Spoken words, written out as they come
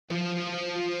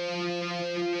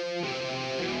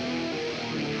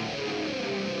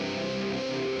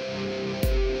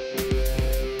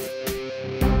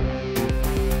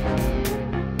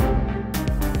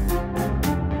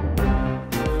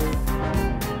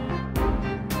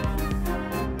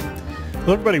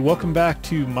Hello everybody, welcome back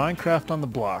to Minecraft on the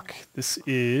Block. This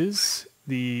is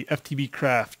the FTB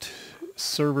Craft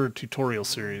server tutorial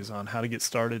series on how to get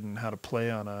started and how to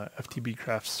play on a FTB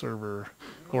Craft server,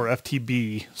 or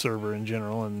FTB server in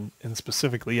general, and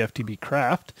specifically FTB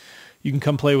Craft. You can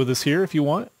come play with us here if you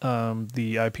want.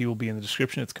 The IP will be in the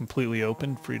description. It's completely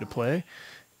open, free to play,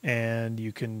 and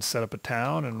you can set up a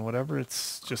town and whatever.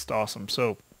 It's just awesome.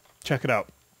 So check it out.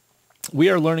 We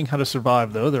are learning how to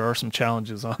survive, though. There are some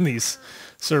challenges on these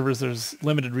servers. There's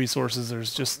limited resources.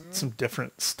 There's just some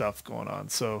different stuff going on.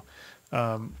 So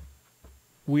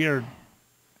we are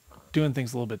doing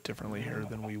things a little bit differently here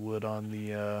than we would on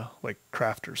the like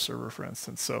crafter server, for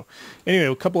instance. So anyway,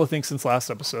 a couple of things since last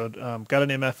episode. Got an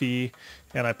MFE,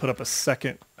 and I put up a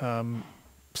second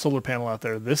solar panel out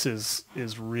there. This is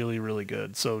really, really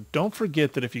good. So don't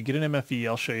forget that if you get an MFE,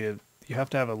 I'll show you, you have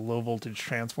to have a low voltage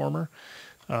transformer.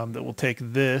 That will take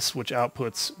this, which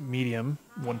outputs medium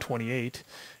 128,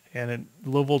 and a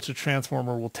low voltage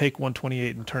transformer will take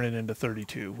 128 and turn it into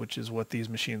 32, which is what these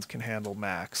machines can handle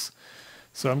max.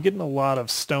 So I'm getting a lot of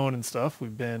stone and stuff.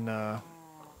 We've been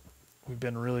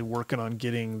really working on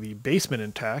getting the basement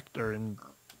intact, or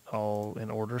all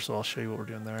in order. So I'll show you what we're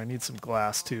doing there. I need some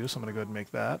glass too, so I'm going to go ahead and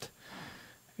make that.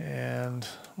 And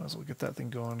might as well get that thing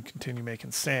going, continue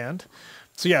making sand.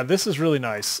 So yeah, this is really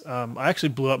nice. I actually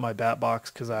blew up my bat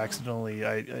box because I accidentally,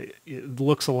 it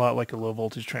looks a lot like a low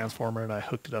voltage transformer, and I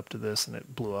hooked it up to this and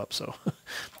it blew up. So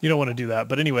you don't want to do that.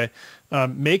 But anyway,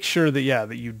 make sure that,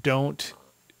 that you don't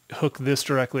hook this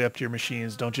directly up to your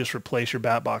machines. Don't just replace your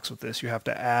bat box with this. You have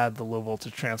to add the low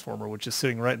voltage transformer, which is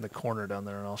sitting right in the corner down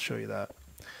there, and I'll show you that.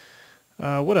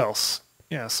 What else?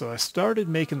 Yeah, so I started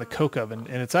making the coke oven,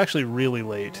 and it's actually really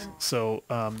late, so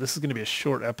this is going to be a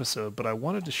short episode, but I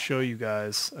wanted to show you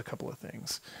guys a couple of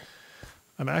things.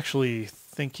 I'm actually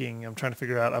thinking, I'm trying to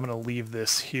figure out, I'm going to leave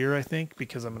this here, I think,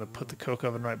 because I'm going to put the coke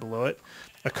oven right below it.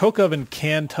 A coke oven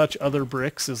can touch other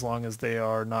bricks as long as they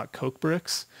are not coke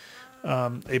bricks.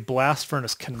 A blast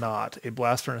furnace cannot. A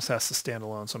blast furnace has to stand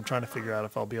alone, so I'm trying to figure out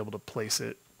if I'll be able to place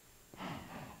it,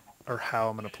 or how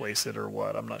I'm going to place it, or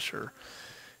what. I'm not sure.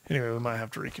 Anyway, we might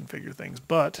have to reconfigure things,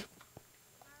 but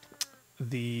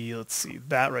let's see,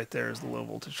 that right there is the low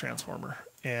voltage transformer,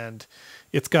 and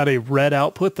it's got a red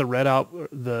output. The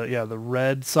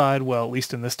red side, well, at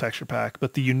least in this texture pack,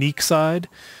 but the unique side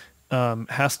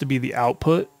has to be the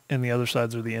output, and the other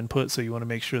sides are the input. So you want to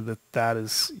make sure that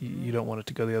is, you don't want it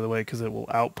to go the other way, because it will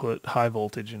output high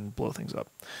voltage and blow things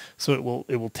up. So it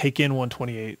will take in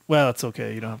 128. Well, that's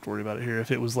okay. You don't have to worry about it here.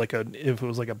 If it was like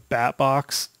a bat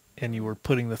box, and you were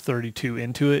putting the 32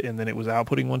 into it, and then it was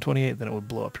outputting 128, then it would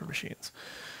blow up your machines.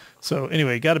 So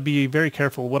anyway, you got to be very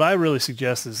careful. What I really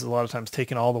suggest is a lot of times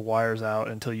taking all the wires out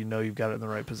until you know you've got it in the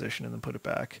right position, and then put it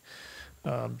back,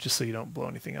 just so you don't blow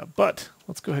anything up. But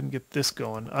let's go ahead and get this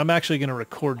going. I'm actually going to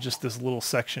record just this little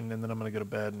section, and then I'm going to go to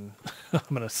bed, and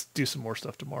I'm going to do some more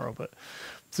stuff tomorrow. But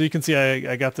so you can see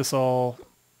I got this all.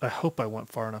 I hope I went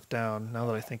far enough down. Now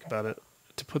that I think about it,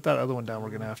 to put that other one down, we're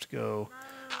going to have to go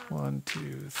 1,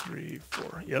 2, 3,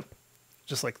 4. Yep,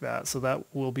 just like that. So that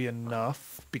will be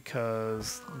enough,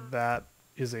 because that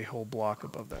is a whole block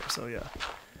above there. So yeah,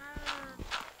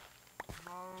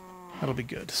 that'll be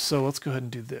good. So let's go ahead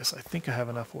and do this. I think I have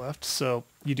enough left. So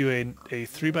you do a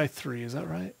 3x3. Is that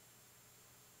right?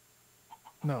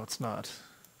 No, it's not.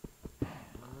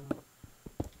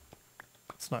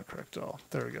 It's not correct at all.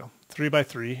 There we go.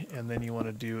 3x3, and then you want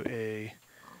to do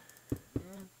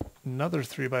another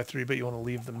 3x3, but you want to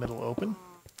leave the middle open,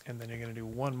 and then you're going to do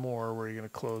one more where you're going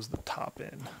to close the top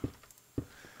in.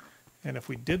 And if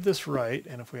we did this right,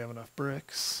 and if we have enough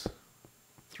bricks,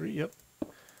 3, yep.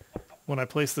 When I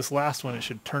place this last one, it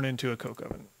should turn into a coke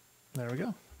oven. There we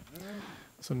go.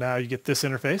 So now you get this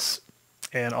interface,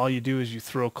 and all you do is you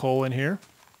throw coal in here.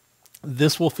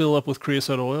 This will fill up with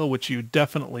creosote oil, which you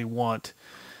definitely want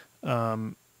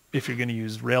if you're going to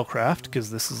use Railcraft,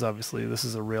 because this is a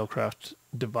Railcraft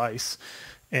device,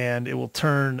 and it will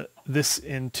turn this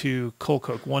into coal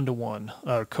coke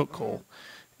 1-to-1, coke coal,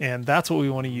 and that's what we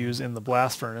want to use in the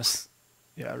blast furnace.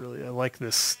 Yeah, I like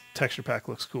this texture pack.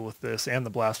 Looks cool with this, and the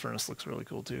blast furnace looks really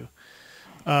cool too.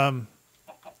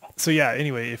 So yeah,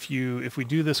 anyway, if we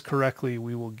do this correctly,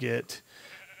 we will get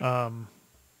the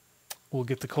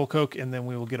coal coke, and then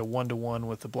we will get a 1-to-1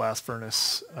 with the blast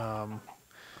furnace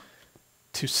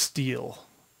to steel,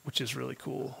 which is really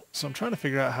cool. So I'm trying to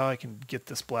figure out how I can get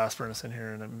this blast furnace in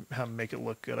here and how to make it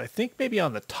look good. I think maybe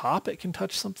on the top it can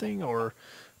touch something, or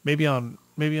maybe on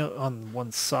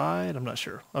one side. I'm not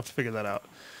sure. I'll have to figure that out.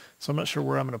 So I'm not sure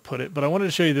where I'm going to put it, but I wanted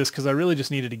to show you this because I really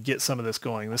just needed to get some of this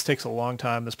going. This takes a long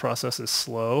time. This process is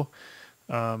slow.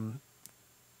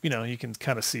 you know, you can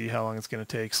kind of see how long it's going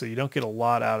to take. So you don't get a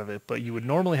lot out of it, but you would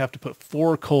normally have to put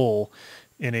 4 coal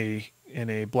in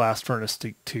a blast furnace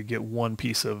to get 1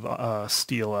 piece of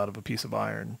steel out of a piece of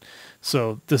iron.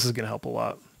 So this is going to help a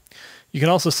lot. You can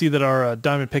also see that our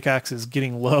diamond pickaxe is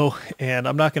getting low, and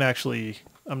I'm not going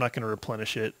to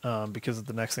replenish it because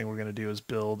the next thing we're going to do is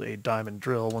build a diamond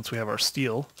drill once we have our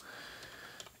steel,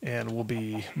 and we'll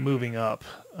be moving up.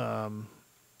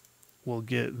 We'll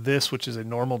get this, which is a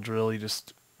normal drill. You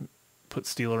just put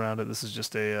steel around it. This is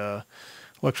just a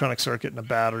electronic circuit and a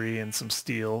battery and some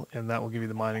steel, and that will give you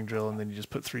the mining drill, and then you just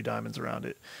put 3 diamonds around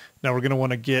it. Now we're going to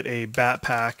want to get a bat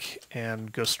pack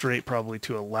and go straight probably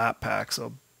to a lap pack.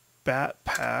 So bat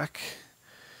pack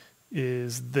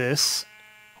is this,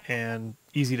 and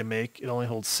easy to make. It only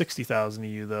holds 60,000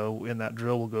 EU though, and that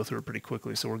drill will go through it pretty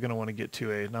quickly. So we're going to want to get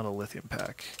to not a lithium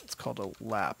pack. It's called a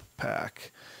lap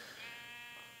pack.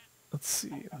 Let's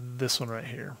see, this one right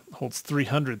here holds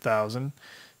 300,000,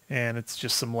 and it's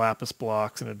just some lapis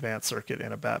blocks, an advanced circuit,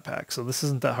 and a bat pack. So this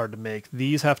isn't that hard to make.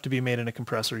 These have to be made in a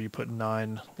compressor. You put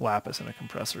 9 lapis in a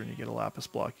compressor and you get a lapis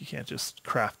block. You can't just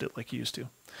craft it like you used to.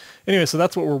 Anyway, so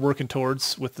that's what we're working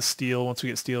towards with the steel. Once we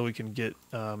get steel, we can get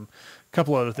a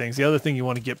couple other things. The other thing you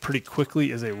want to get pretty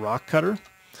quickly is a rock cutter.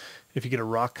 If you get a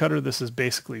rock cutter, this is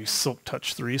basically Silk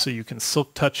Touch 3, so you can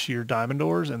Silk Touch your diamond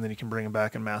ores, and then you can bring them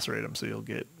back and macerate them, so you'll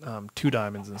get 2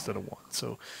 diamonds instead of 1.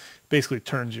 So basically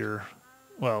turns your,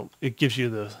 well, it gives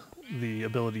you the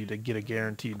ability to get a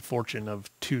guaranteed fortune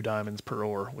of 2 diamonds per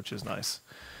ore, which is nice.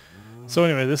 So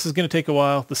anyway, this is going to take a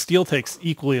while. The steel takes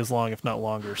equally as long, if not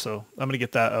longer, so I'm going to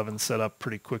get that oven set up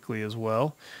pretty quickly as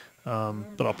well.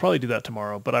 But I'll probably do that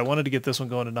tomorrow. But I wanted to get this one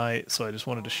going tonight, so I just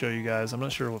wanted to show you guys. I'm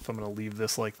not sure if I'm going to leave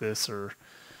this like this or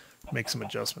make some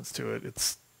adjustments to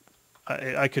it.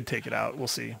 I could take it out. We'll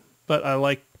see. But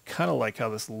I kind of like how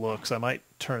this looks. I might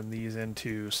turn these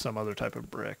into some other type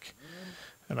of brick.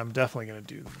 And I'm definitely going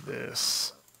to do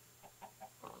this.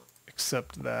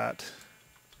 Except that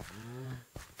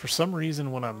for some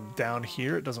reason when I'm down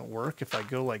here it doesn't work. If I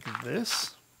go like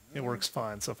this, it works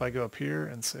fine. So if I go up here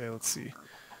and say, let's see,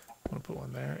 I'm going to put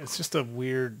one there. It's just a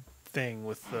weird thing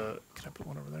with the... Can I put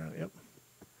one over there? Yep.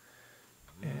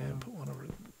 And put one over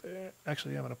there.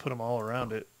 Actually, I'm going to put them all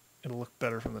around it. It'll look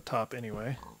better from the top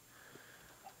anyway.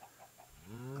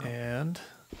 And...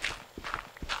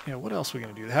 yeah, what else are we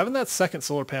going to do? Having that second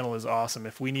solar panel is awesome.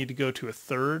 If we need to go to a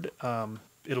third,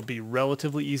 it'll be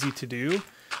relatively easy to do.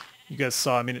 You guys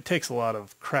saw, I mean, it takes a lot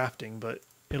of crafting, but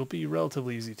it'll be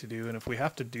relatively easy to do. And if we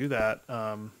have to do that...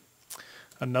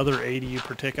 another ADU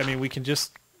per tick. I mean, we can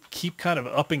just keep kind of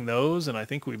upping those, and I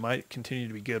think we might continue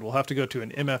to be good. We'll have to go to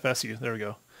an MFSU. There we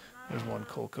go. There's 1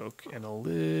 coal coke and a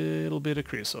little bit of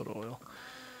creosote oil.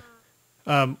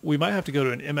 We might have to go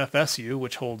to an MFSU,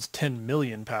 which holds 10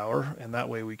 million power, and that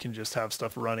way we can just have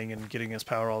stuff running and getting us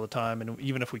power all the time. And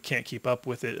even if we can't keep up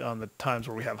with it on the times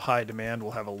where we have high demand,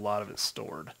 we'll have a lot of it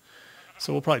stored.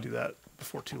 So we'll probably do that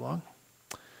before too long.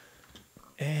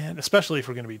 And especially if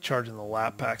we're going to be charging the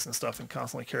lap packs and stuff and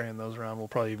constantly carrying those around, we'll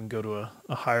probably even go to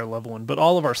a higher level one. But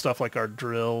all of our stuff, like our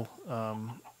drill,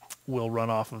 will run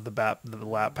off of the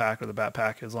lap pack or the bat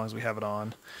pack as long as we have it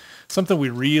on. Something we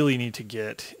really need to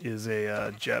get is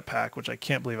a jet pack, which I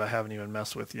can't believe I haven't even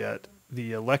messed with yet.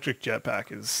 The electric jet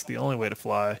pack is the only way to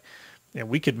fly, and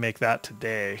we could make that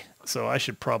today. So I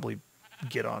should probably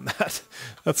get on that.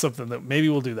 That's something that maybe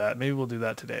we'll do that. Maybe we'll do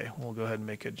that today. We'll go ahead and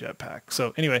make a jetpack.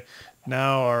 So anyway,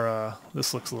 now our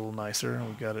this looks a little nicer.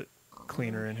 We've got it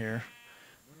cleaner in here.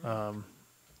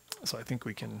 So I think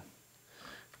we can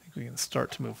start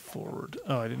to move forward.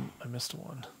 Oh, I missed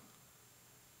one.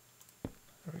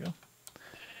 There we go.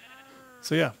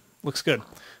 So yeah, looks good.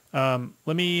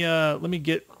 Let me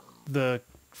get the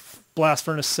blast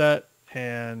furnace set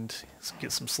and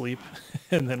get some sleep,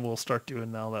 and then we'll start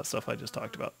doing all that stuff I just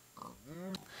talked about.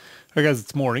 Alright guys,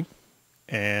 it's morning,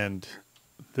 and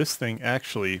this thing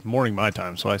actually, morning my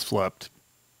time, so I slept,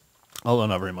 although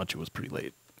not very much, it was pretty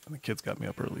late. The kids got me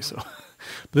up early, so.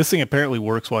 But this thing apparently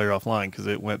works while you're offline, because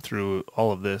it went through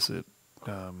all of this. It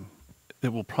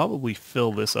will probably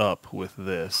fill this up with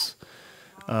this.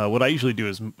 What I usually do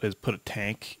is put a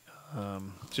tank,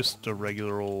 just a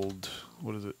regular old,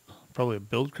 what is it? Probably a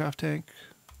Buildcraft tank,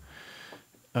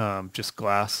 just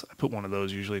glass. I put one of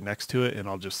those usually next to it, and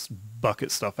I'll just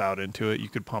bucket stuff out into it. You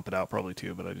could pump it out probably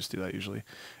too, but I just do that usually.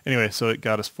 Anyway, so it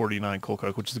got us 49 coal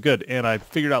coke, which is good. And I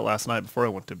figured out last night before I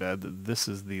went to bed that this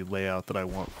is the layout that I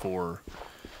want for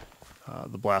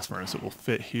the blast furnace. It will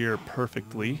fit here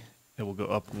perfectly. It will go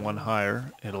up one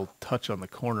higher. It'll touch on the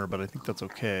corner, but I think that's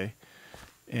okay,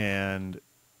 and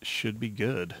should be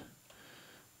good.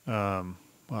 Wow,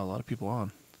 a lot of people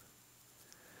on.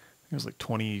 It was like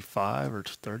 25 or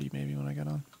 30 maybe when I got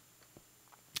on.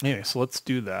 Anyway, so let's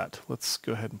do that. Let's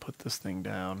go ahead and put this thing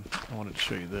down. I wanted to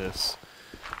show you this.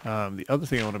 The other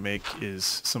thing I want to make is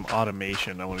some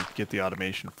automation. I want to get the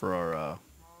automation for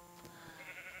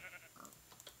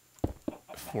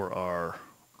our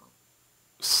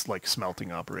like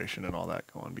smelting operation and all that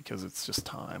going, because it's just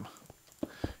time.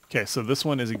 Okay, so this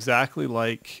one is exactly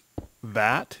like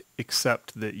that,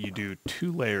 except that you do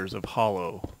 2 layers of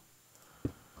hollow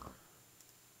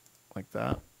like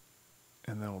that,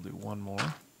 and then we'll do one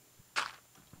more,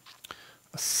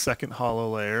 a second hollow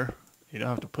layer. You don't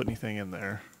have to put anything in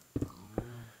there,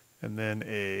 and then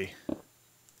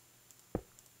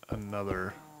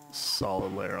another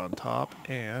solid layer on top.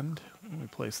 And let me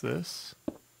place this.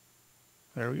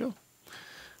 There we go.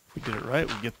 If we did it right,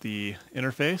 we get the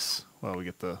interface. Well, we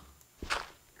get the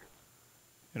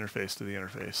interface to the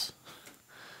interface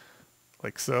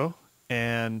like so.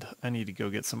 And I need to go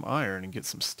get some iron and get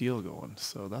some steel going.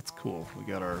 So that's cool. We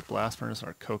got our blast furnace and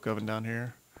our coke oven down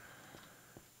here,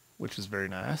 which is very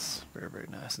nice. Very, very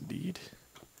nice indeed.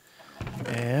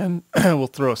 And we'll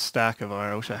throw a stack of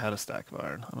iron. I wish I had a stack of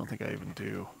iron. I don't think I even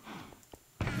do.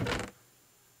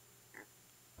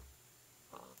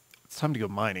 It's time to go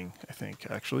mining, I think,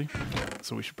 actually.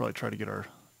 So we should probably try to get our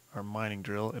mining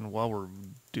drill. And while we're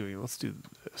doing it, let's do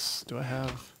this. Do I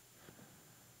have...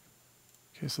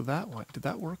 Okay, so that one, did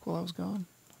that work while I was gone?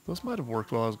 Those might have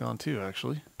worked while I was gone too,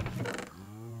 actually.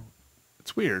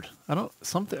 It's weird. I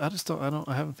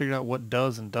haven't figured out what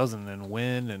does and doesn't, and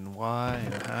when and why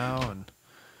and how and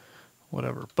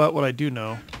whatever. But what I do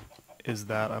know is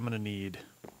that I'm going to need,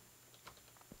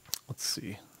 let's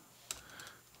see,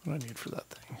 what do I need for that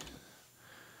thing?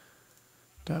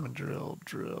 Diamond drill,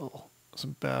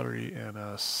 some battery and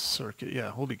a circuit.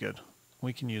 Yeah, we'll be good.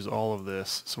 We can use all of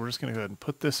this. So we're just going to go ahead and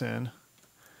put this in.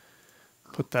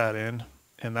 Put that in,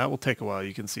 and that will take a while.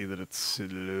 You can see that it's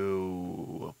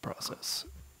slow process.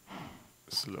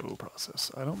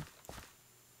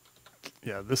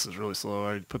 Yeah, this is really slow.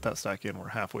 I put that stack in. We're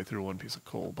halfway through one piece of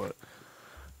coal, but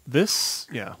this,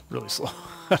 yeah, really slow.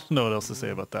 I don't know what else to say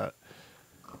about that.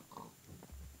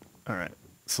 All right,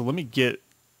 so let me get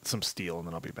some steel, and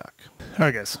then I'll be back. All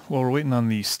right, guys. While we're waiting on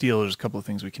the steel, there's a couple of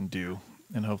things we can do,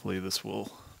 and hopefully this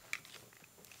will...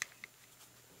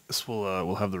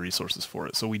 we'll have the resources for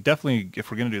it. So we definitely, if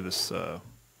we're going to do this,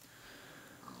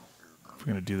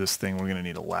 thing, we're going to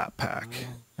need a lap pack,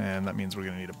 and that means we're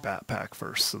going to need a bat pack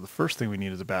first. So the first thing we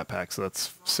need is a bat pack. So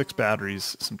that's 6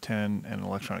 batteries, some tin, and an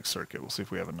electronic circuit. We'll see if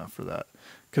we have enough for that,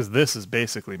 because this is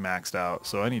basically maxed out.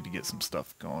 So I need to get some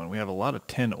stuff going. We have a lot of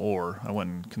tin ore. I went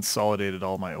and consolidated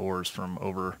all my ores from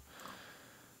over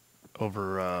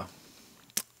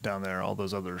down there. All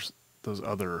those other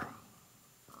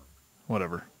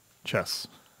whatever. Chests.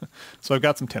 So I've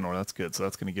got some tin ore. That's good. So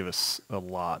that's going to give us a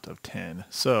lot of tin.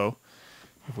 So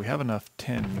if we have enough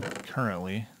tin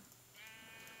currently,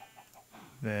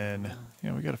 then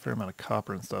we got a fair amount of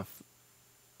copper and stuff.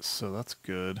 So that's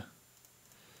good.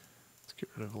 Let's get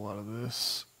rid of a lot of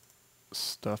this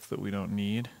stuff that we don't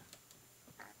need.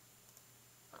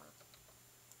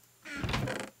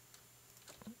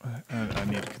 I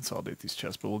need to consolidate these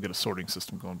chests, but we'll get a sorting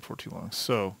system going before too long.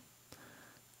 So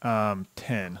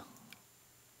 10.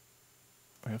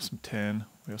 We have some tin,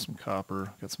 we have some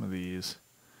copper, got some of these.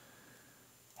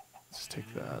 Let's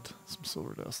take that, some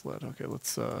silver dust, lead. Okay,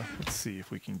 let's see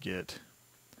if we can get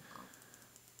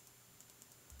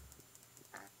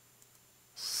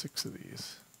 6 of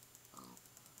these.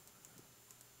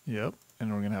 Yep,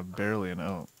 and we're gonna have barely an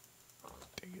dang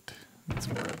it, need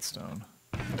some redstone.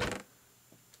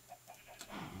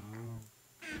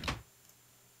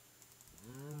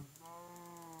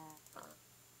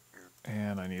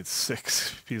 And I need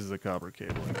 6 pieces of copper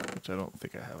cabling, which I don't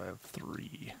think I have. I have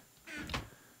 3.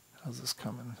 How's this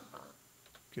coming?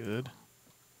 Good.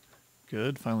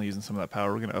 Good. Finally using some of that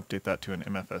power. We're going to update that to an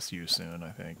MFSU soon,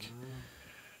 I think.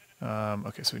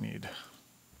 Okay, so we're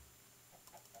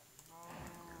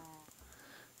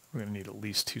going to need at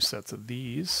least 2 sets of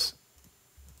these,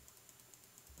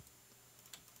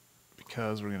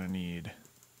 because we're going to need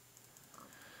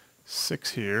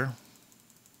 6 here.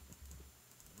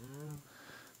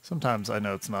 Sometimes I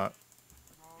know it's not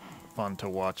fun to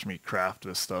watch me craft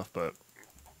this stuff, but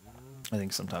I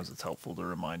think sometimes it's helpful to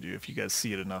remind you. If you guys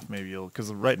see it enough, maybe you'll...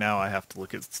 Because right now I have to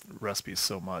look at recipes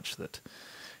so much that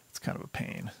it's kind of a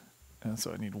pain. And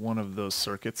so I need one of those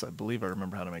circuits. I believe I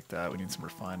remember how to make that. We need some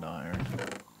refined iron,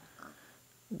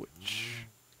 which...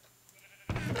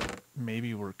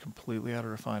 Maybe we're completely out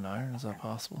of refined iron. Is that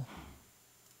possible?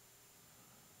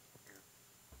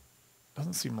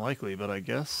 Doesn't seem likely, but I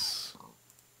guess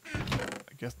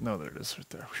no, there it is right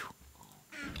there. Whew.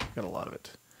 Got a lot of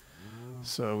it.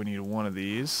 So we need one of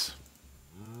these,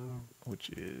 which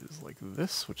is like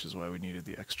this, which is why we needed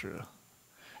the extra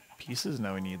pieces.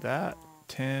 Now we need that,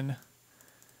 10,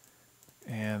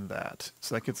 and that.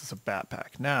 So that gets us a bat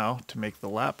pack. Now, to make the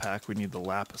lap pack, we need the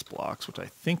lapis blocks, which I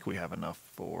think we have enough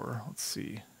for. Let's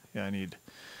see. Yeah, I need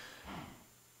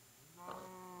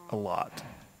a lot.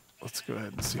 Let's go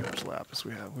ahead and see how much lapis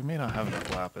we have. We may not have enough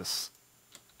lapis.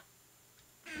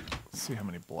 Let's see how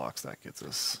many blocks that gets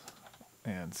us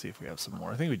and see if we have some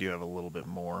more. I think we do have a little bit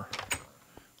more.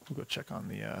 We'll go check on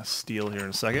the steel here in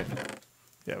a second.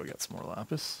 Yeah, we got some more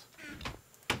lapis.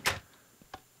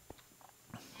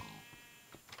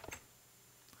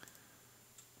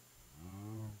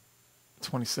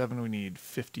 $27, we need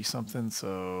 50 something,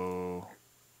 so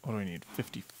what do we need?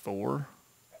 54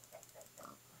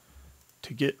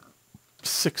 to get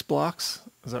 6 blocks.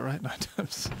 Is that right? 9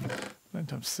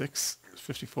 times 6 is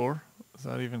 54. Is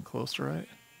that even close to right?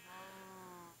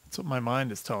 That's what my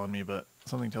mind is telling me, but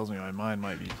something tells me my mind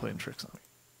might be playing tricks on me.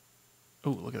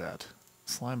 Oh, look at that.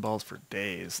 Slime balls for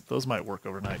days. Those might work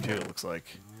overnight too, it looks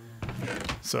like.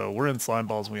 So we're in slime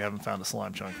balls and we haven't found a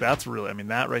slime chunk. That's really, I mean,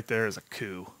 that right there is a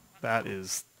coup. That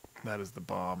is the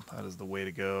bomb. That is the way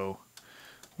to go.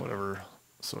 Whatever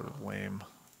sort of lame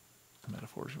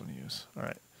metaphors you want to use. All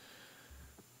right.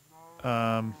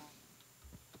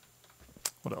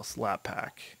 What else? Lap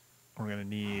pack. We're going to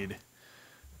need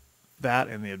that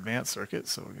in the advanced circuit,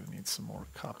 so we're going to need some more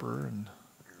copper and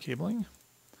cabling.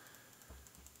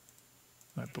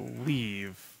 I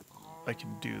believe I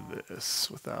can do this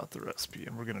without the recipe,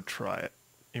 and we're going to try it.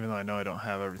 Even though I know I don't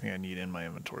have everything I need in my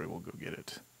inventory, we'll go get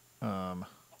it. I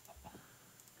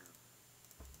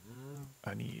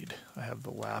have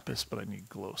the lapis, but I need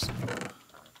glowstone.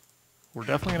 We're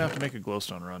definitely going to have to make a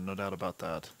glowstone run, no doubt about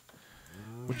that,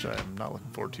 which I'm not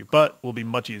looking forward to, but will be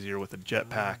much easier with a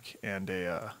jetpack and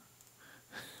a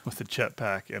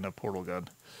portal gun.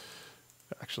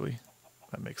 Actually,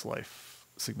 that makes life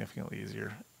significantly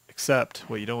easier. Except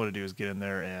what you don't want to do is get in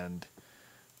there and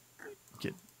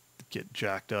get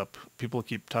jacked up. People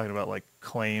keep talking about like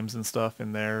claims and stuff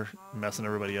in there, messing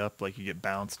everybody up. Like you get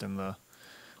bounced in the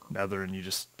nether and you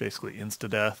just basically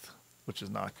insta-death, which is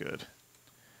not good.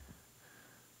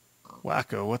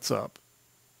 Wacko, what's up?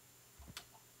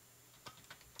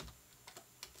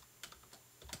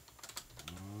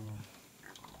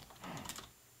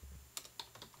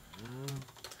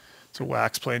 So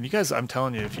Wax playing. You guys, I'm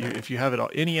telling you, if you have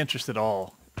any interest at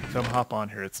all, come hop on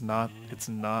here. It's not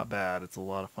bad. It's a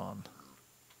lot of fun.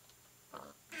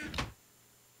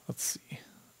 Let's see.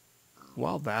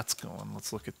 While that's going,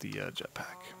 let's look at the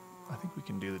jetpack. I think we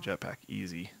can do the jetpack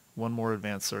easy. One more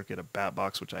advanced circuit, a bat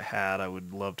box, which I had. I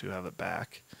would love to have it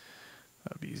back.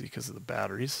 That would be easy because of the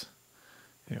batteries.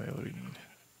 Anyway, what do we need?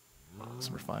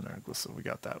 Some refined iron glycerin. We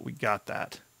got that. We got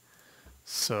that.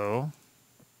 So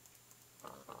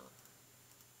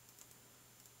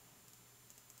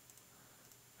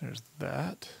there's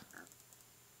that.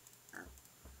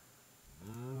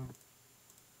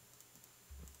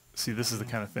 See, this is the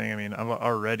kind of thing, I mean, I've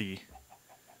already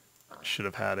should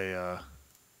have had I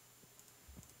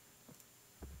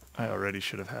already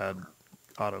should have had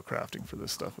auto crafting for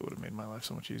this stuff. It would have made my life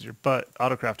so much easier. But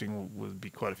auto crafting would be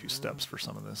quite a few steps for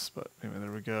some of this. But anyway,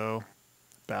 there we go.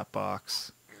 Bat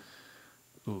box.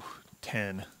 Ooh,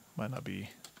 10. Might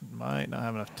not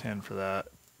have enough 10 for that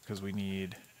because we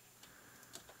need...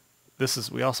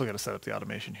 we also got to set up the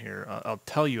automation here. I'll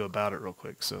tell you about it real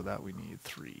quick. So that we need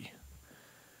 3.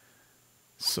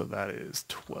 So that is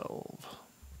 12.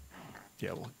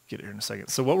 Yeah, we'll get it here in a second.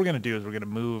 So what we're going to do is we're going to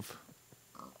move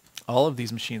all of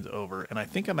these machines over. And I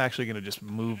think I'm actually going to just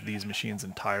move these machines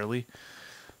entirely.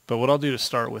 But what I'll do to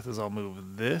start with is I'll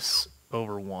move this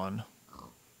over 1.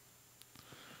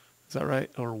 Is that right?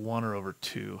 Over 1 or over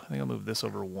 2? I think I'll move this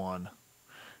over 1. And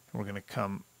we're going to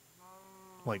come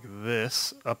like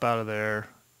this, up out of there,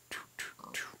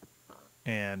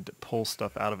 and pull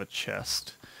stuff out of a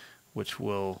chest, which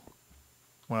will,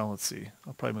 well, let's see.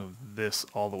 I'll probably move this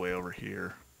all the way over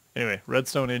here. Anyway,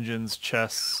 redstone engines,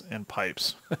 chests, and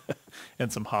pipes,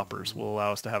 and some hoppers will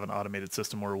allow us to have an automated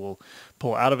system where we'll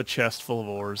pull out of a chest full of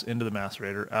ores into the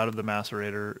macerator, out of the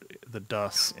macerator, the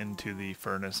dust into the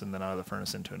furnace, and then out of the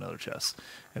furnace into another chest.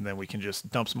 And then we can just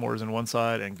dump some ores in one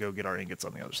side and go get our ingots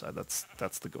on the other side.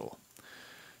 That's the goal.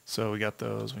 So we got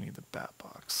those. We need the bat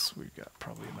box. We've got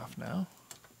probably enough now.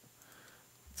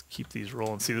 Let's keep these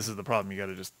rolling. See, this is the problem. You got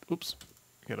to just, oops,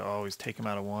 you got to always take them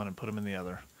out of one and put them in the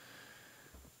other.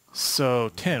 So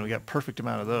 10, we got perfect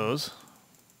amount of those.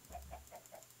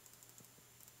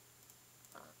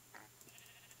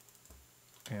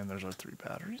 And there's our 3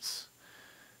 batteries.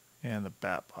 And the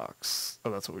bat box.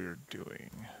 Oh, that's what we were doing.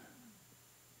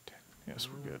 Yes,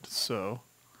 we're good. So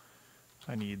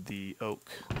I need the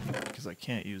oak because I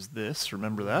can't use this.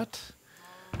 Remember that?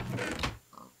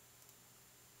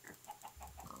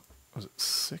 Was it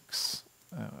 6?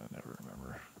 I never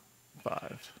remember.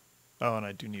 5. Oh, and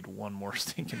I do need one more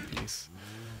stinking piece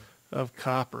of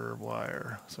copper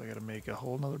wire. So I got to make a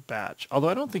whole nother batch. Although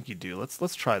I don't think you do.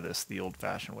 Let's try this the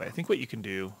old-fashioned way. I think what you can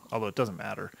do, although it doesn't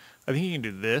matter, I think you can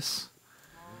do this,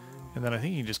 and then I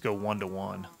think you can just go 1 to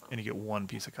 1, and you get one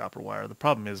piece of copper wire. The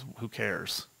problem is, who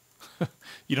cares?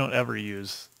 You don't ever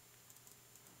use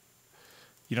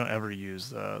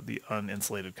the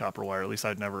uninsulated copper wire. At least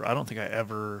I don't think I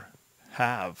ever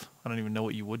have. I don't even know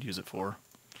what you would use it for.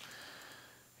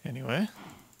 Anyway,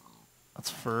 that's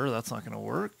fur. That's not going to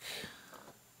work.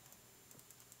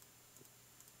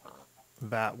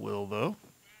 That will, though.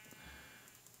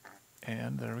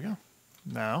 And there we go.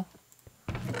 Now,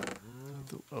 put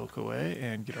the oak away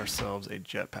and get ourselves a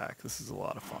jetpack. This is a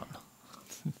lot of fun.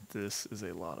 This is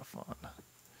a lot of fun.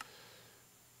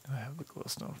 And I have the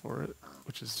glowstone for it,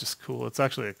 which is just cool. It's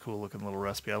actually a cool looking little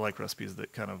recipe. I like recipes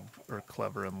that kind of are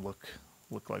clever and look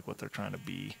like what they're trying to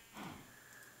be.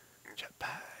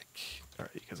 Jetpack. All right,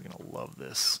 you guys are going to love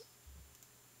this.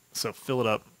 So fill it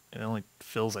up. It only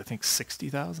fills, I think,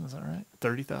 60,000. Is that right?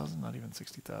 30,000? Not even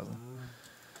 60,000.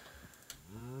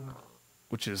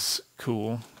 Which is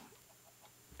cool.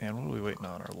 And what are we waiting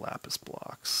on? Our lapis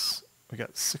blocks. We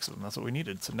got 6 of them. That's what we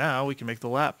needed. So now we can make the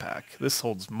lap pack. This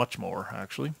holds much more,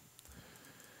 actually.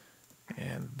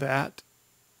 And that.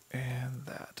 And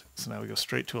that. So now we go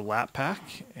straight to a lap pack.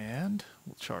 And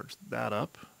we'll charge that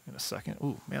up in a second.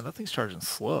 Ooh, man, that thing's charging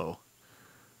slow.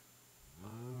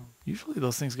 Usually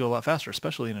those things go a lot faster,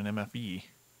 especially in an MFE.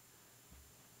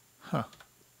 Huh.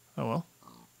 Oh well.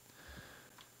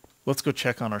 Let's go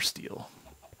check on our steel.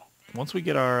 Once we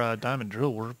get our diamond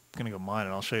drill, we're going to go mine,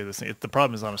 and I'll show you this thing. The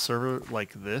problem is on a server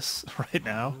like this right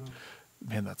now.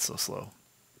 Man, that's so slow.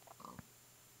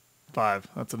 5.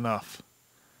 That's enough.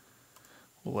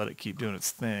 We'll let it keep doing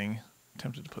its thing. I'm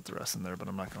tempted to put the rest in there, but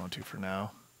I'm not going to for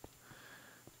now.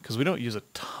 Because we don't use a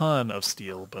ton of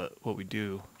steel, but what we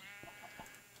do,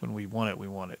 when we want it, we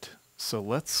want it. So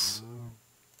let's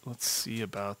see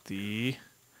about the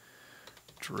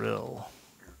drill.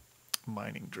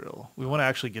 Mining drill. We want to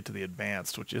actually get to the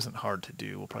advanced, which isn't hard to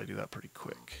do. We'll probably do that pretty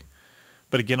quick.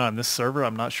 But again, on this server,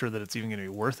 I'm not sure that it's even going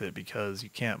to be worth it because you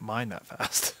can't mine that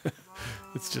fast.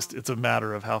 It's a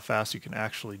matter of how fast you can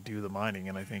actually do the mining.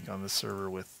 And I think on this server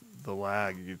with the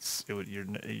lag,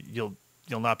 you'll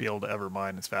not be able to ever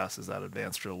mine as fast as that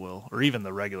advanced drill will, or even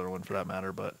the regular one for that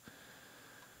matter. But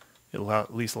it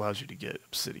at least allows you to get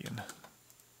obsidian.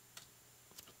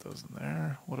 Let's put those in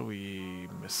there. What are we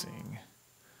missing?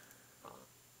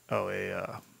 Oh,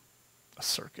 a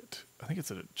circuit. I think it's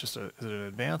is it an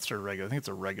advanced or regular? I think it's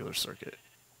a regular circuit.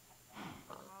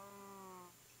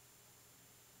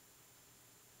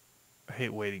 I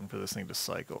hate waiting for this thing to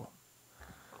cycle.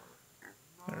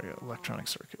 There we go, electronic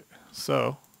circuit.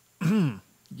 So,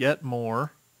 yet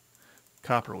more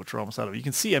copper, which we're almost out of. You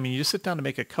can see, I mean, you just sit down to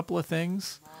make a couple of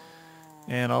things,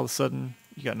 and all of a sudden,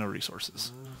 you got no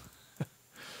resources.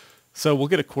 So we'll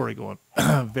get a quarry going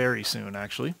very soon,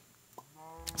 actually.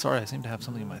 Sorry, I seem to have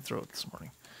something in my throat this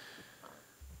morning.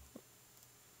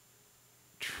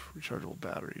 Rechargeable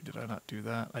battery. Did I not do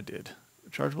that? I did.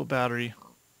 Rechargeable battery,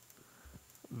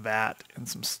 that, and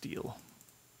some steel.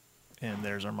 And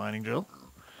there's our mining drill.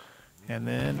 And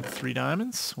then 3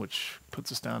 diamonds, which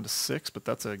puts us down to 6, but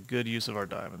that's a good use of our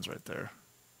diamonds right there.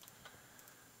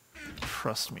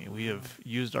 Trust me, we have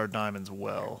used our diamonds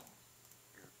well.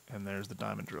 And there's the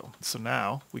diamond drill. So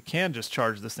now we can just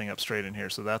charge this thing up straight in here.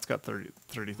 So that's got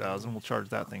 30,000. We'll charge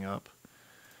that thing up.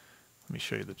 Let me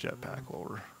show you the jetpack while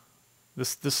we're...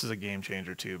 This is a game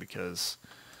changer too, because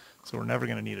so we're never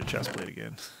going to need a chest plate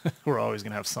again. We're always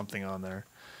going to have something on there.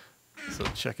 So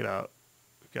check it out.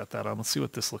 We've got that on. Let's see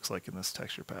what this looks like in this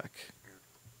texture pack.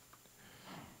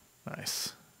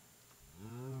 Nice.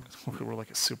 We're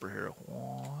like a superhero.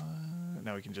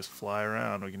 Now we can just fly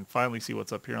around. We can finally see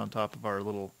what's up here on top of our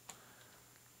little...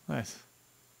 Nice.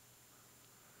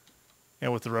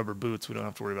 And with the rubber boots, we don't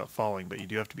have to worry about falling, but you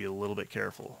do have to be a little bit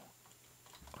careful.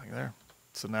 Like there.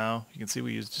 So now you can see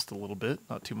we used just a little bit,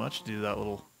 not too much, to do that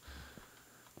little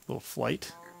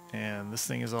flight. And this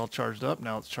thing is all charged up.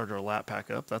 Now let's charge our lap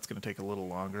pack up. That's going to take a little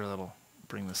longer. That'll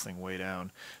bring this thing way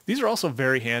down. These are also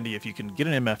very handy if you can get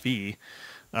an MFE.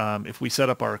 If we set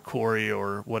up our quarry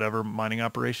or whatever mining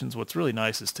operations, what's really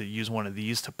nice is to use one of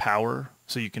these to power.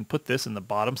 So you can put this in the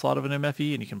bottom slot of an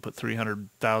MFE and you can put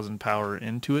 300,000 power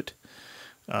into it.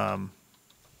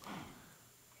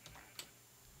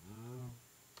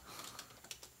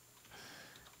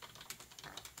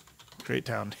 great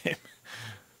town name.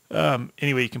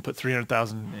 Anyway, you can put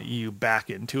 300,000 EU back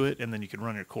into it, and then you can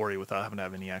run your quarry without having to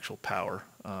have any actual power.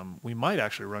 We might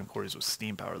actually run quarries with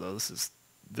steam power, though. This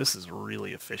is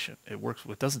really efficient. It works.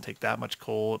 It doesn't take that much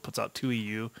coal. It puts out 2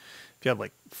 EU. If you had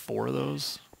like 4 of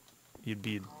those,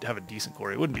 you'd have a decent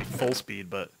quarry. It wouldn't be full speed,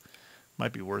 but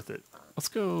might be worth it. Let's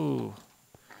go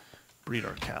breed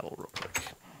our cattle real quick.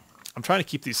 I'm trying to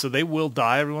keep these, so they will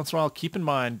die every once in a while. Keep in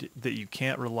mind that you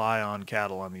can't rely on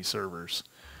cattle on these servers.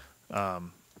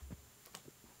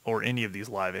 Or any of these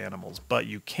live animals, but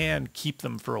you can keep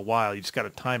them for a while. You just got to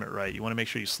time it right. You want to make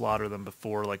sure you slaughter them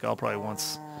before, like I'll probably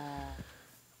once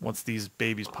these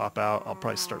babies pop out, I'll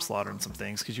probably start slaughtering some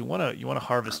things, because you want to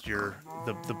harvest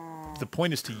the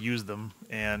point is to use them,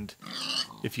 and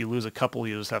if you lose a couple,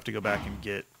 you just have to go back and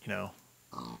get,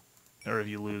 or if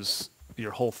you lose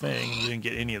your whole thing and you didn't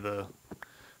get any of the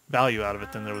value out of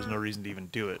it, then there was no reason to even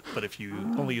do it. But if you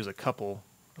only use a couple,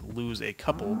 lose a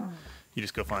couple, you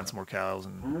just go find some more cows,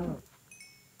 and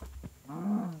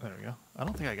there we go. I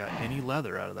don't think I got any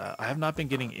leather out of that. I have not been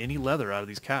getting any leather out of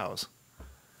these cows.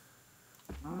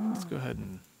 Let's go ahead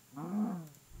and...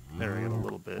 There, I got a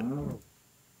little bit.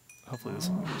 Hopefully this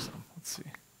will give some. Let's see.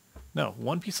 No,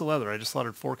 1 piece of leather. I just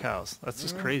slaughtered 4 cows. That's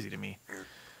just crazy to me.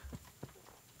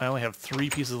 I only have 3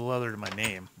 pieces of leather to my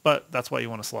name. But that's why you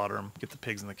want to slaughter them. Get the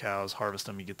pigs and the cows, harvest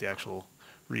them, you get the actual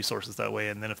resources that way,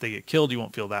 and then if they get killed, you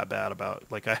won't feel that bad about,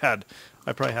 like I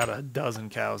probably had a dozen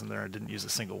cows in there and didn't use a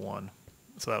single one,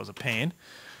 so that was a pain.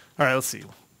 All right, let's see.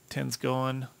 10's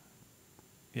going.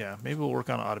 Yeah, maybe we'll work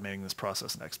on automating this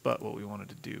process next, but what we wanted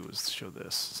to do is show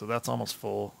this. So that's almost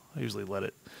full. I usually let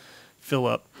it fill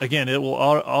up. Again, it will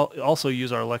also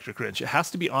use our electric wrench. It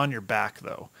has to be on your back,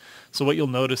 though. So what you'll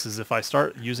notice is if I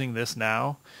start using this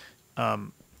now,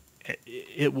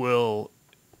 it will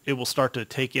start to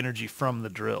take energy from the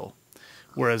drill.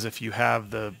 Whereas if you have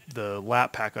the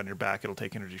lap pack on your back, it'll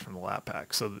take energy from the lap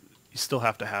pack. So you still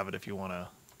have to have it if you want to,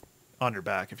 on your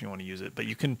back if you want to use it. But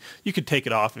you could take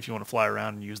it off if you want to fly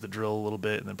around and use the drill a little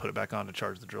bit and then put it back on to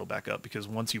charge the drill back up, because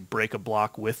once you break a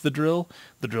block with the drill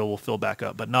will fill back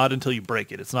up, but not until you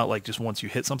break it. It's not like just once you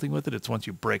hit something with it, it's once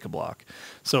you break a block.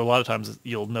 So a lot of times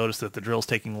you'll notice that the drill's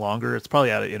taking longer. It's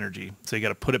probably out of energy. So you got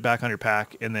to put it back on your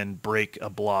pack and then break a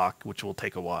block, which will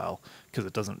take a while because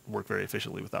it doesn't work very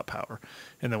efficiently without power.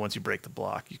 And then once you break the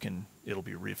block, it'll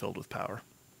be refilled with power.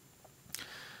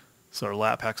 So our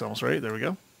lap pack's almost ready. There we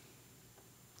go.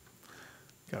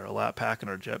 Got our lap pack and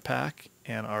our jet pack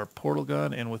and our portal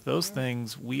gun, and with those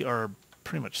things we are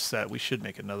pretty much set. We should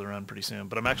make another run pretty soon,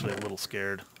 but I'm actually a little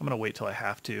scared. I'm going to wait till I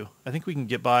have to. I think we can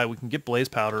get by. We can get blaze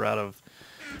powder out of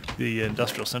the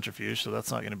industrial centrifuge, so that's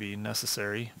not going to be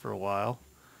necessary for a while.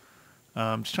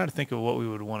 Just trying to think of what we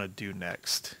would want to do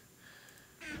next.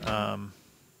 I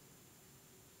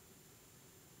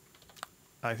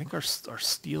think our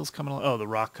steel's coming along. Oh, the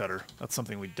rock cutter. That's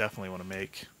something we definitely want to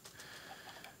make.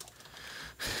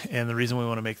 And the reason we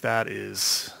want to make that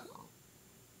is, all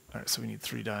right, so we need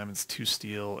 3 diamonds, 2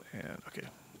 steel, and okay,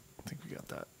 I think we got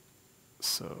that.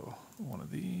 So one of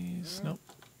these, nope,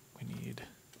 we need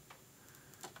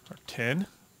our 10.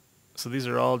 So these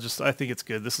are all just, I think it's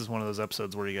good. This is one of those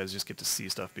episodes where you guys just get to see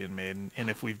stuff being made. And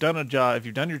if we've done a job, if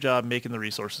you've done your job making the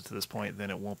resources to this point, then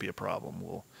it won't be a problem.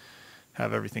 We'll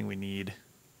have everything we need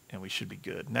and we should be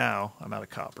good. Now I'm out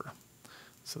of copper.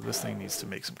 So this thing needs to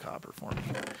make some copper for me.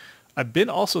 I've been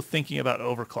also thinking about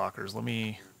overclockers. Let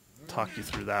me talk you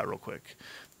through that real quick.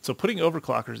 So putting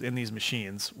overclockers in these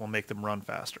machines will make them run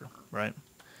faster, right?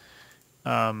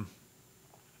 The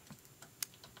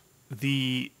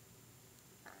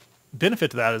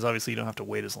benefit to that is obviously you don't have to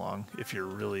wait as long if you're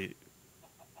really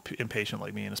impatient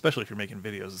like me, and especially if you're making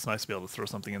videos. It's nice to be able to throw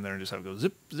something in there and just have it go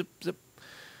zip, zip, zip.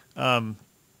 On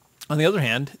the other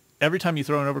hand, every time you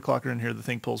throw an overclocker in here, the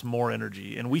thing pulls more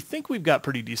energy. And we think we've got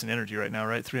pretty decent energy right now,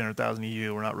 right? 300,000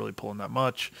 EU, we're not really pulling that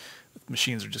much.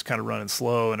 Machines are just kind of running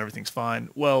slow and everything's fine.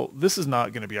 Well, this is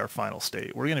not going to be our final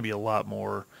state. We're going to be a lot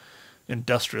more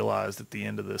industrialized at the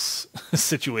end of this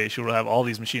situation. We'll have all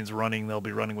these machines running. They'll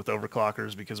be running with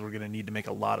overclockers because we're going to need to make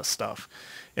a lot of stuff.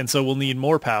 And so we'll need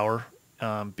more power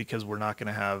because we're not going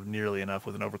to have nearly enough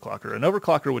with an overclocker. An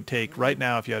overclocker would take, right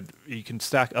now, if you can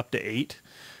stack up to 8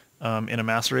 in a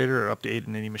macerator, or up to 8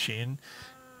 in any machine.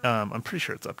 I'm pretty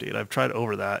sure it's up to 8. I've tried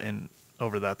over that, and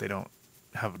over that they don't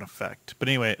have an effect. But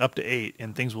anyway, up to 8,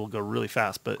 and things will go really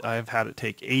fast. But I've had it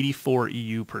take 84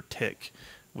 EU per tick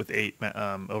with 8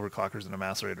 overclockers in a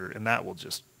macerator, and that will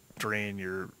just drain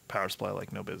your power supply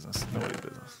like no business. Nobody's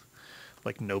business.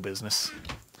 Like no business.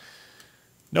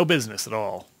 No business at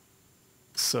all.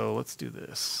 So let's do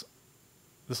this.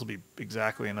 This will be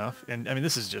exactly enough. And I mean,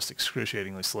 this is just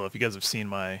excruciatingly slow. If you guys have seen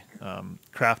my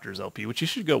Crafters LP, which you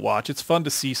should go watch, it's fun to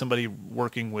see somebody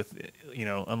working with, you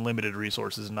know, unlimited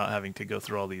resources and not having to go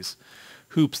through all these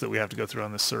hoops that we have to go through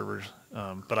on this server.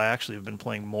 But I actually have been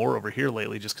playing more over here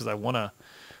lately just because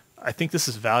I think this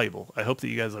is valuable. I hope that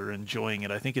you guys are enjoying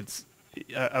it. I think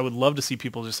I would love to see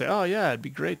people just say, oh yeah, it'd be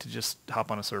great to just hop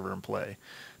on a server and play,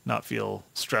 not feel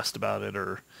stressed about it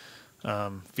or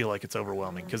feel like it's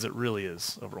overwhelming, because it really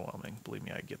is overwhelming. Believe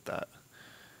me, I get that.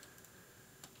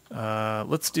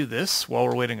 Let's do this. While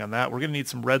we're waiting on that, we're going to need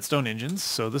some redstone engines.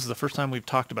 So this is the first time we've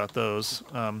talked about those.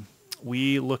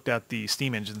 We looked at the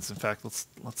steam engines. In fact,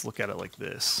 let's look at it like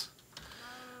this.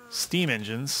 Steam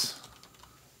engines.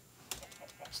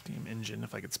 Steam engine,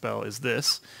 if I could spell, is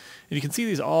this. And you can see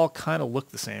these all kind of look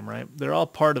the same, right? They're all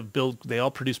part of they all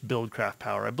produce buildcraft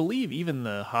power. I believe even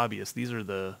the hobbyists, these are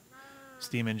the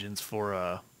steam engines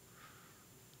for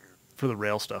the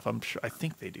rail stuff. I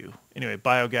think they do. Anyway,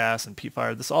 biogas and peat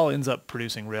fire, this all ends up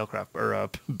producing railcraft or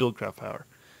buildcraft power.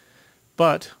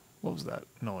 But what was that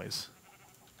noise?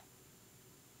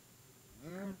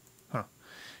 Huh.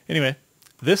 Anyway,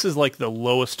 this is like the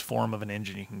lowest form of an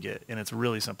engine you can get, and it's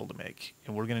really simple to make.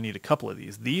 And we're going to need a couple of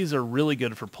these. These are really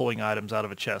good for pulling items out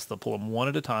of a chest. They'll pull them one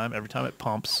at a time every time it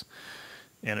pumps.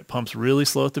 And it pumps really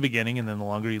slow at the beginning, and then the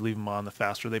longer you leave them on, the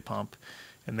faster they pump.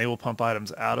 And they will pump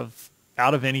items out of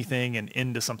anything and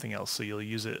into something else. So you'll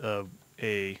use a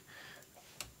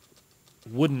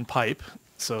wooden pipe,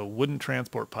 so wooden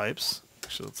transport pipes.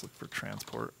 Actually, let's look for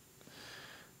transport.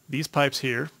 These pipes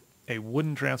here, a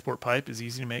wooden transport pipe is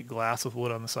easy to make, glass with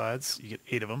wood on the sides. You get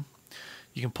 8 of them.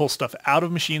 You can pull stuff out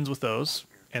of machines with those.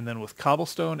 And then with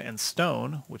cobblestone and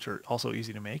stone, which are also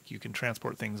easy to make, you can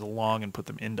transport things along and put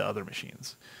them into other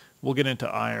machines. We'll get into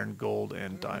iron, gold,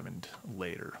 and diamond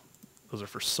later. Those are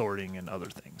for sorting and other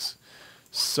things.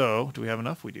 So, do we have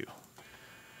enough? We do.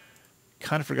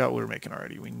 Kind of forgot what we were making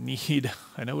already.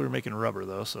 I know we were making rubber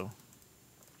though, so.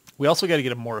 We also got to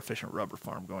get a more efficient rubber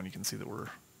farm going. You can see that we're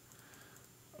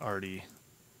already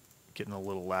getting a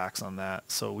little lax on that.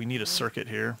 So we need a circuit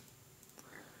here.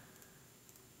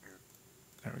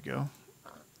 There we go.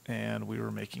 And we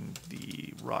were making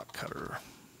the rock cutter.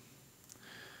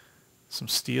 Some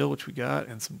steel, which we got,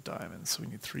 and some diamonds. So we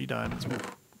need 3 diamonds.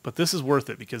 But this is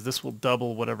worth it because this will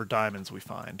double whatever diamonds we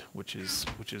find, which is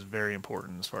very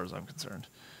important as far as I'm concerned.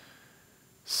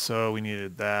 So we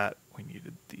needed that. We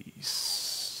needed the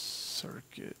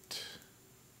circuit.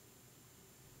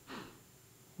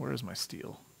 Where is my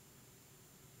steel?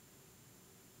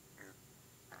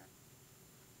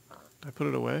 Did I put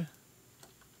it away?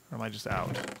 Or am I just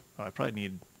out? Oh, I probably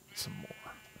need some more.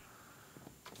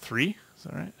 3? Is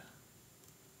that right?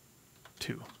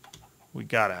 2. We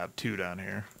gotta have 2 down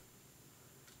here.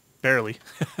 Barely.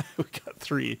 We got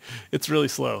 3. It's really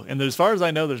slow. And as far as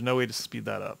I know, there's no way to speed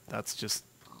that up.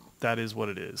 That is what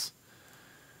it is.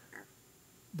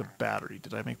 The battery.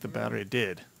 Did I make the battery? I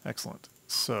did. Excellent.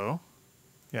 So,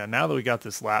 yeah, now that we got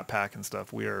this lap pack and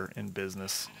stuff, we are in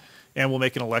business. And we'll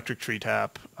make an electric tree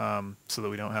tap so that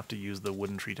we don't have to use the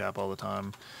wooden tree tap all the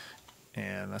time.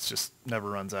 And that's just never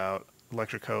runs out.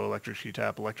 Electric hoe, electric tree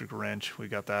tap, electric wrench. We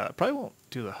got that. I probably won't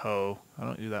do the hoe. I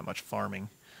don't do that much farming.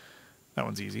 That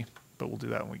one's easy, but we'll do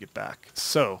that when we get back.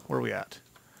 So, where are we at?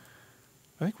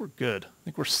 I think we're good. I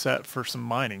think we're set for some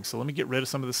mining. So let me get rid of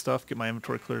some of this stuff, get my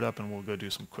inventory cleared up, and we'll go do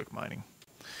some quick mining.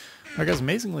 All right, guys,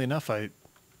 amazingly enough, oh,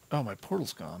 my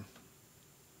portal's gone.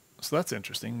 So that's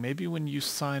interesting. Maybe when you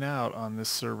sign out on this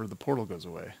server, the portal goes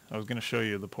away. I was going to show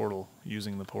you the portal,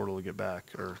 using the portal to get back,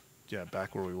 or yeah,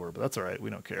 back where we were, but that's all right. We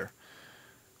don't care.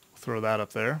 We'll throw that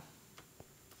up there,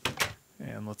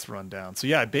 and let's run down. So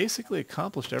yeah, I basically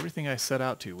accomplished everything I set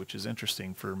out to, which is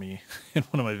interesting for me in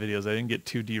one of my videos. I didn't get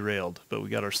too derailed, but we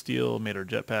got our steel, made our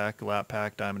jetpack, lap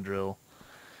pack, diamond drill.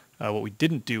 What we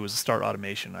didn't do was start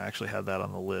automation. I actually had that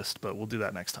on the list, but we'll do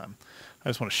that next time. I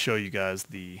just want to show you guys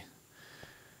the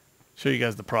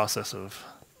process of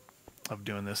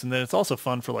doing this. And then it's also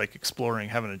fun for like exploring.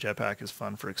 Having a jetpack is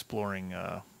fun for exploring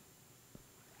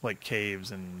like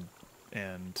caves and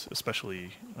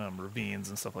especially ravines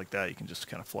and stuff like that. You can just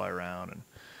kind of fly around and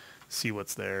see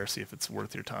what's there, see if it's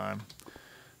worth your time.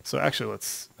 So actually,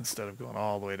 let's, instead of going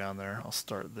all the way down there, I'll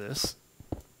start this.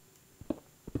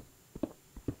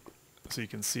 So you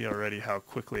can see already how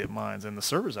quickly it mines. And the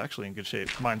server's actually in good shape.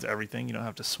 It mines everything. You don't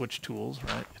have to switch tools,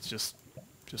 right? It's just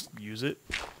use it.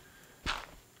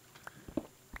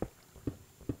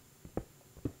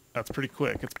 That's pretty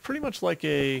quick. It's pretty much like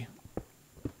a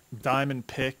diamond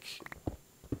pick.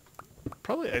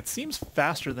 Probably, it seems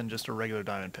faster than just a regular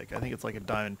diamond pick. I think it's like a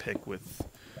diamond pick with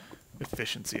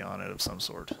efficiency on it of some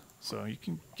sort. So you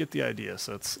can get the idea.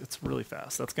 So it's really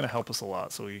fast. That's going to help us a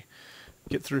lot. So we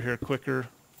get through here quicker,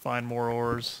 find more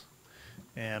ores,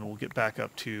 and we'll get back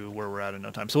up to where we're at in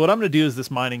no time. So what I'm going to do is this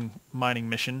mining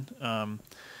mission.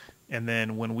 And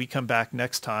then when we come back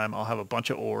next time, I'll have a bunch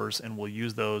of ores, and we'll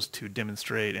use those to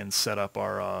demonstrate and set up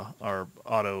our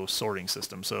auto sorting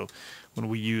system. So when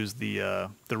we use the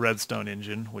redstone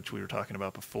engine, which we were talking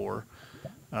about before,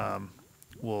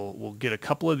 we'll get a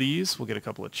couple of these, we'll get a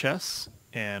couple of chests,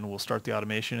 and we'll start the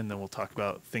automation, and then we'll talk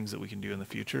about things that we can do in the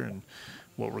future and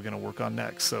what we're going to work on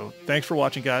next. So thanks for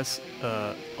watching, guys.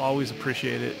 Always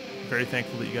appreciate it. Very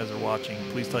thankful that you guys are watching.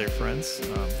 Please tell your friends.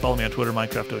 Follow me on Twitter,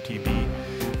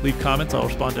 MinecraftOTB. Leave comments. I'll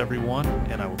respond to everyone,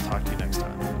 and I will talk to you next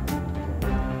time.